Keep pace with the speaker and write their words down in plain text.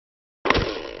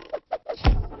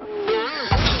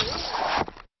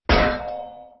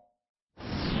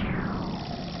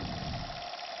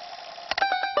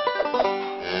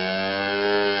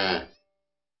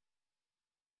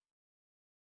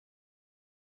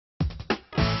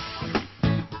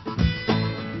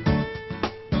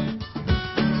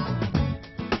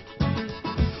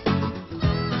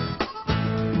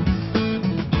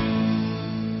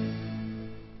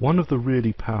One of the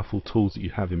really powerful tools that you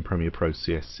have in Premiere Pro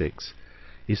CS6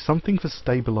 is something for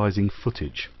stabilizing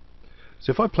footage.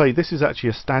 So if I play, this is actually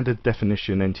a standard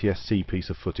definition NTSC piece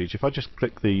of footage. If I just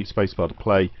click the spacebar to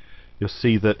play, you'll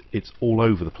see that it's all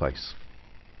over the place.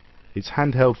 It's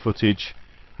handheld footage,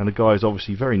 and the guy is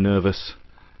obviously very nervous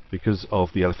because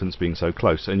of the elephants being so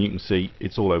close, and you can see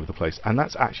it's all over the place, and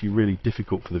that's actually really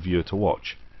difficult for the viewer to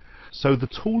watch. So the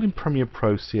tool in Premiere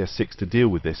Pro CS6 to deal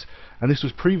with this, and this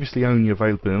was previously only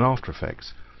available in After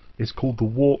Effects, is called the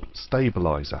Warp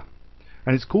Stabilizer.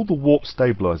 And it's called the Warp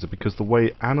Stabilizer because the way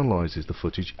it analyzes the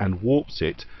footage and warps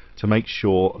it to make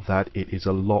sure that it is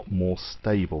a lot more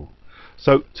stable.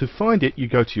 So to find it, you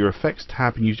go to your Effects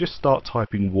tab and you just start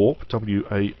typing Warp,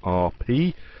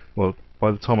 W-A-R-P. Well,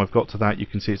 by the time I've got to that, you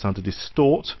can see it's under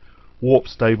Distort, Warp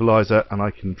Stabilizer, and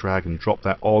I can drag and drop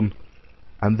that on,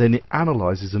 and then it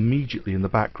analyzes immediately in the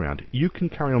background. You can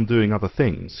carry on doing other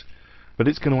things, but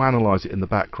it's going to analyze it in the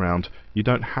background. You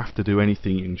don't have to do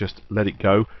anything, you can just let it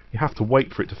go. You have to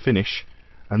wait for it to finish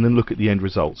and then look at the end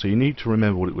result. So you need to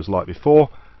remember what it was like before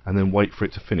and then wait for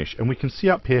it to finish. And we can see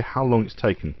up here how long it's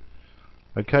taken.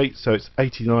 Okay, so it's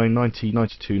 89, 90,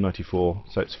 92, 94.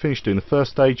 So it's finished doing the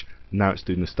first stage. Now it's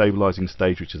doing the stabilizing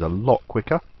stage, which is a lot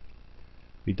quicker.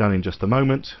 Be done in just a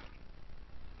moment.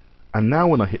 And now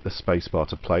when I hit the spacebar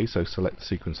to play, so select the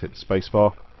sequence, hit the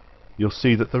spacebar, you'll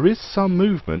see that there is some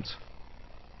movement,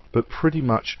 but pretty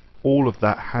much all of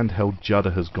that handheld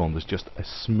judder has gone. There's just a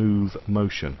smooth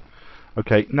motion.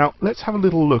 Okay, now let's have a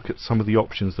little look at some of the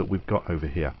options that we've got over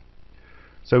here.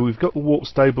 So we've got the Warp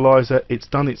Stabilizer, it's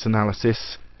done its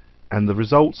analysis, and the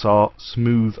results are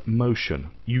smooth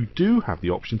motion. You do have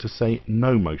the option to say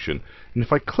no motion, and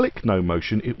if I click no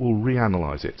motion, it will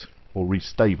reanalyze it, or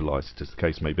restabilize it as the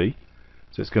case may be.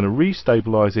 So it's going to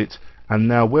restabilize it, and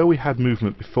now where we had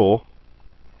movement before,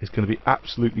 it's going to be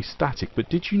absolutely static. But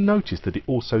did you notice that it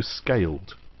also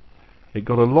scaled? It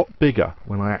got a lot bigger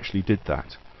when I actually did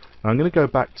that. Now I'm going to go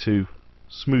back to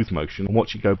smooth motion and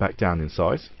watch it go back down in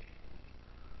size.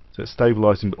 So it's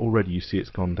stabilizing, but already you see it's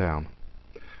gone down.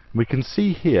 We can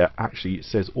see here actually it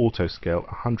says auto scale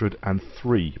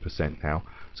 103% now.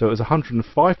 So it was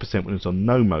 105% when it was on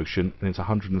no motion, and it's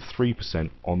 103%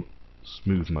 on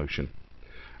smooth motion.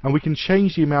 And we can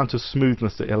change the amount of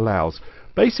smoothness that it allows.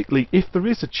 Basically, if there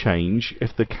is a change,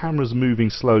 if the camera's moving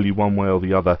slowly one way or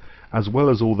the other, as well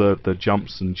as all the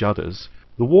jumps and judders,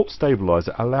 the Warp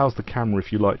Stabilizer allows the camera,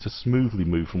 if you like, to smoothly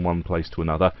move from one place to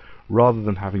another, rather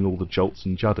than having all the jolts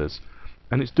and judders.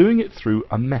 And it's doing it through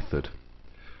a method.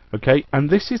 Okay, and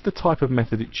this is the type of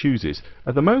method it chooses.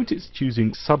 At the moment it's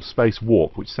choosing Subspace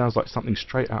Warp, which sounds like something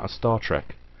straight out of Star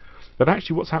Trek. But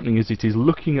actually what's happening is it is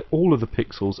looking at all of the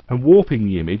pixels and warping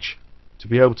the image to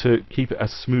be able to keep it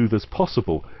as smooth as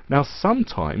possible. Now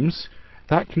sometimes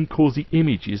that can cause the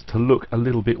images to look a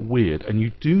little bit weird, and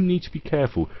you do need to be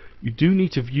careful. You do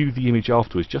need to view the image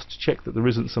afterwards just to check that there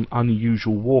isn't some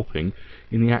unusual warping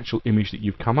in the actual image that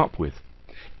you've come up with.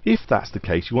 If that's the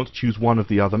case, you want to choose one of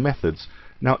the other methods.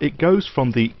 Now it goes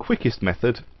from the quickest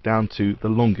method down to the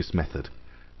longest method.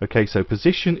 Okay, so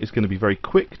position is going to be very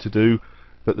quick to do,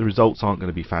 but the results aren't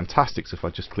going to be fantastic. So if I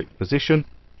just click position,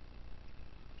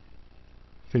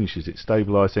 finishes it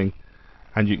stabilizing,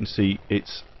 and you can see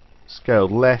it's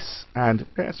scaled less, and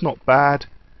it's not bad.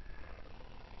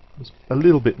 There's a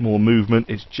little bit more movement.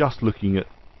 It's just looking at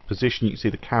position. You can see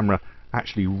the camera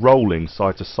actually rolling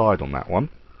side to side on that one.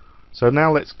 So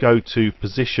now let's go to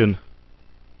position,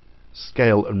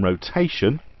 scale and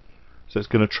rotation. So it's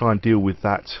going to try and deal with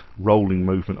that rolling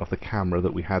movement of the camera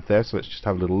that we had there. So let's just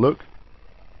have a little look.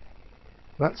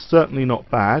 That's certainly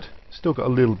not bad. Still got a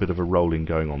little bit of a rolling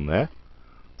going on there.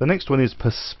 The next one is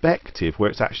perspective, where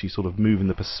it's actually sort of moving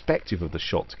the perspective of the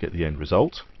shot to get the end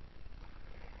result.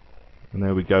 And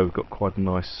there we go, we've got quite a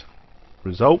nice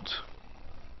result.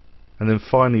 And then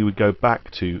finally we go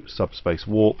back to Subspace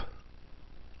Warp.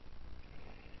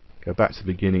 Go back to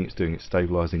the beginning, it's doing its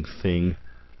stabilizing thing,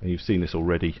 and you've seen this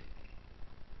already.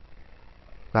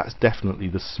 That's definitely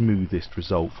the smoothest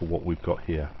result for what we've got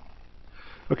here.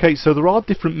 Okay, so there are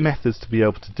different methods to be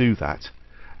able to do that.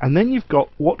 And then you've got,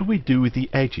 what do we do with the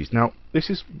edges? Now,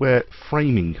 this is where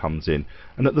framing comes in.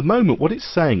 And at the moment, what it's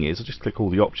saying is, I'll just click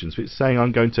all the options, but it's saying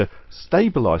I'm going to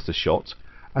stabilize the shot,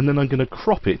 and then I'm going to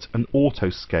crop it and auto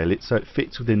scale it so it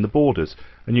fits within the borders.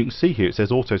 And you can see here it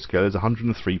says auto scale is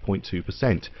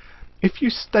 103.2%. If you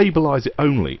stabilize it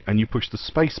only and you push the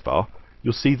spacebar,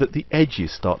 you'll see that the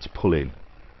edges start to pull in.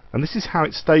 And this is how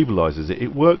it stabilizes it.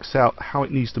 It works out how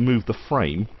it needs to move the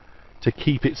frame to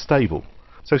keep it stable.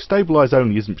 So stabilize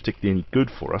only isn't particularly any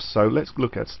good for us, so let's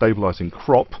look at stabilize and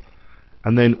crop,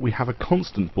 And then we have a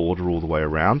constant border all the way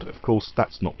around. Of course,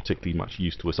 that's not particularly much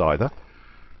use to us either.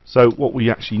 So what we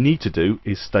actually need to do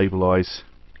is stabilize,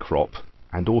 crop,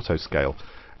 and auto scale.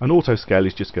 And auto scale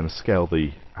is just going to scale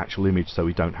the actual image so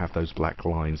we don't have those black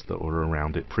lines that were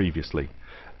around it previously.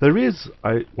 There is,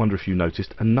 I wonder if you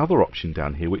noticed, another option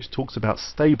down here which talks about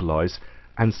stabilize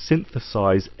and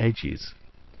synthesize edges.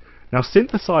 Now,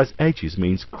 synthesize edges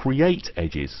means create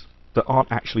edges that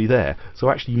aren't actually there. So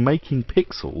actually making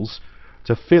pixels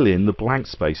to fill in the blank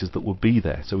spaces that will be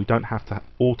there, so we don't have to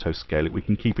auto scale it, we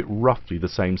can keep it roughly the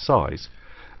same size.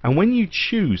 And when you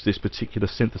choose this particular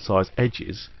synthesize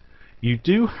edges, you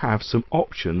do have some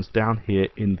options down here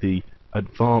in the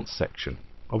advanced section.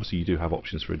 Obviously you do have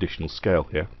options for additional scale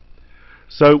here.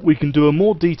 So we can do a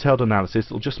more detailed analysis.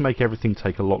 It'll just make everything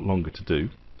take a lot longer to do.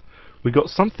 We've got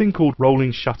something called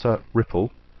rolling shutter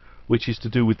ripple, which is to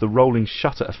do with the rolling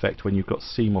shutter effect when you've got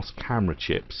CMOS camera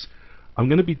chips. I'm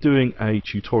going to be doing a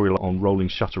tutorial on rolling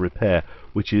shutter repair,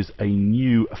 which is a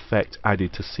new effect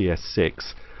added to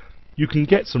CS6. You can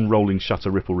get some rolling shutter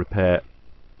ripple repair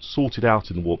sorted out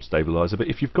in the warp stabilizer, but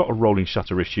if you've got a rolling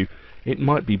shutter issue, it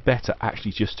might be better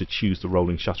actually just to choose the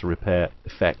rolling shutter repair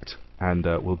effect, and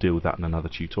we'll deal with that in another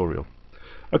tutorial.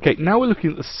 Okay, now we're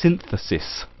looking at the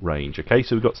synthesis range. Okay,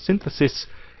 so we've got synthesis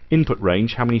input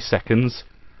range, how many seconds.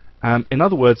 In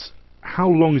other words, how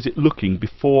long is it looking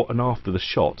before and after the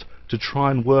shot to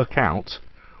try and work out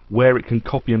where it can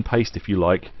copy and paste, if you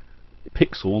like,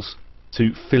 pixels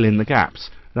to fill in the gaps.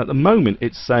 Now at the moment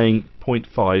it's saying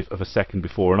 0.5 of a second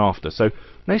before and after. So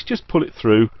let's just pull it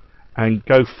through and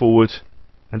go forward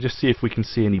and just see if we can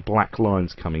see any black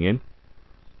lines coming in.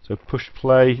 So push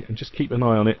play and just keep an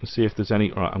eye on it and see if there's any.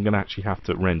 Alright, I'm going to actually have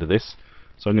to render this.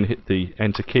 So I'm going to hit the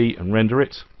enter key and render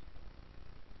it.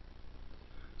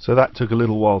 So that took a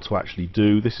little while to actually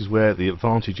do. This is where the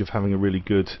advantage of having a really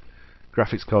good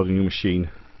graphics card in your machine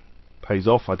pays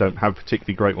off. I don't have a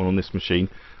particularly great one on this machine,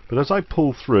 but as I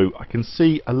pull through I can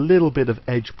see a little bit of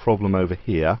edge problem over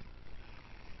here,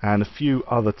 and a few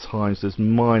other times there's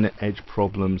minor edge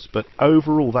problems, but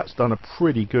overall that's done a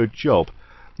pretty good job.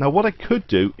 Now what I could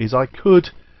do is I could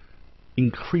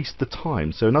increase the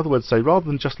time. So in other words, say rather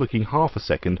than just looking half a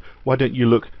second, why don't you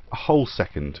look a whole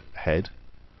second ahead?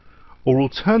 Or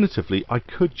alternatively, I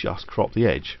could just crop the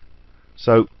edge.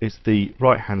 So it's the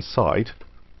right hand side.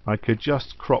 I could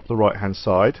just crop the right hand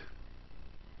side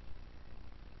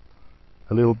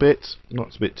a little bit,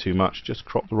 not a bit too much, just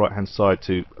crop the right hand side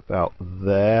to about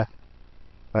there.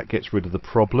 That gets rid of the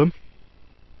problem.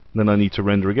 Then I need to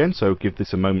render again, so give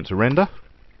this a moment to render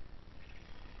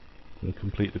and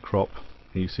complete the crop.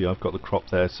 And you see I've got the crop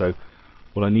there, so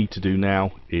what I need to do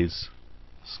now is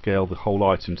scale the whole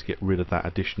item to get rid of that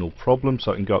additional problem.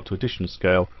 So I can go up to additional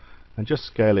scale and just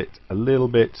scale it a little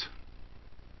bit.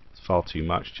 It's far too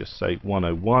much, just say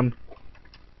 101,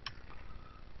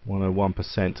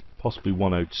 101%, possibly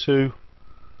 102,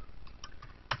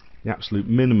 the absolute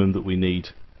minimum that we need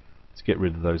to get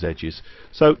rid of those edges.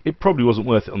 So it probably wasn't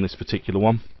worth it on this particular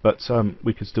one, but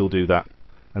we could still do that,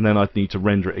 and then I'd need to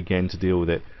render it again to deal with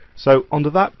it. So under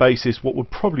that basis, what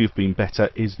would probably have been better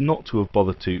is not to have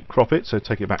bothered to crop it. So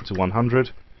take it back to 100,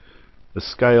 the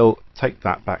scale, take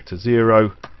that back to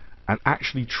 0, and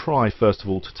actually try first of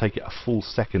all to take it a full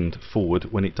second forward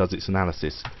when it does its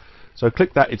analysis. So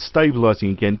click that, it's stabilizing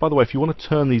again. By the way, if you want to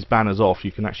turn these banners off,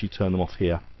 you can actually turn them off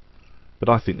here, but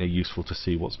I think they're useful to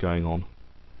see what's going on.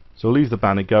 So I'll leave the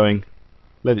banner going,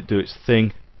 let it do its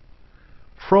thing.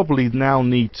 Probably now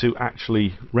need to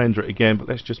actually render it again, but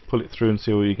let's just pull it through and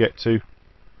see where you get to.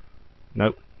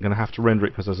 Nope, I'm going to have to render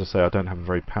it because, as I say, I don't have a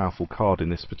very powerful card in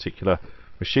this particular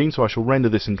machine, so I shall render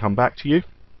this and come back to you.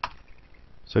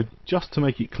 So just to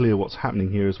make it clear what's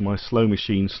happening here as my slow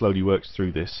machine slowly works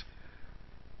through this,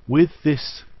 with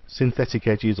this synthetic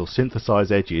edges or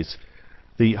synthesize edges,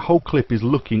 the whole clip is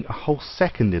looking a whole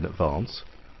second in advance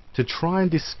to try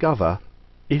and discover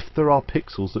if there are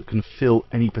pixels that can fill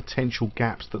any potential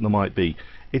gaps that there might be.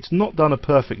 It's not done a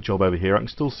perfect job over here. I can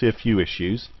still see a few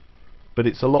issues, but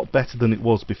it's a lot better than it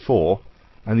was before,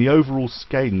 and the overall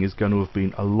scaling is going to have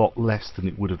been a lot less than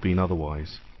it would have been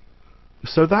otherwise.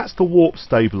 So that's the warp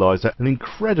stabilizer, an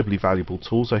incredibly valuable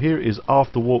tool. So here it is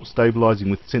after warp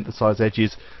stabilizing with synthesized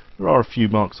edges. There are a few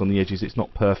marks on the edges, it's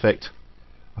not perfect.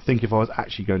 I think if I was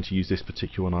actually going to use this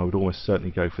particular one, I would almost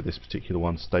certainly go for this particular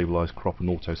one, stabilize, crop and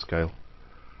auto scale.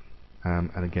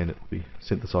 And again it would be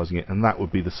synthesizing it, and that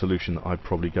would be the solution that I'd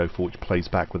probably go for, which plays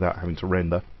back without having to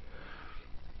render.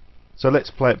 So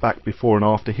let's play it back before and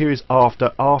after. Here is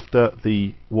after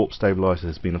the warp stabilizer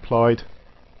has been applied.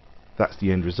 That's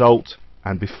the end result,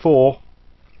 and before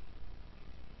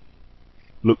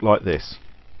looked like this.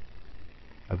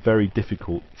 a very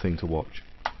difficult thing to watch.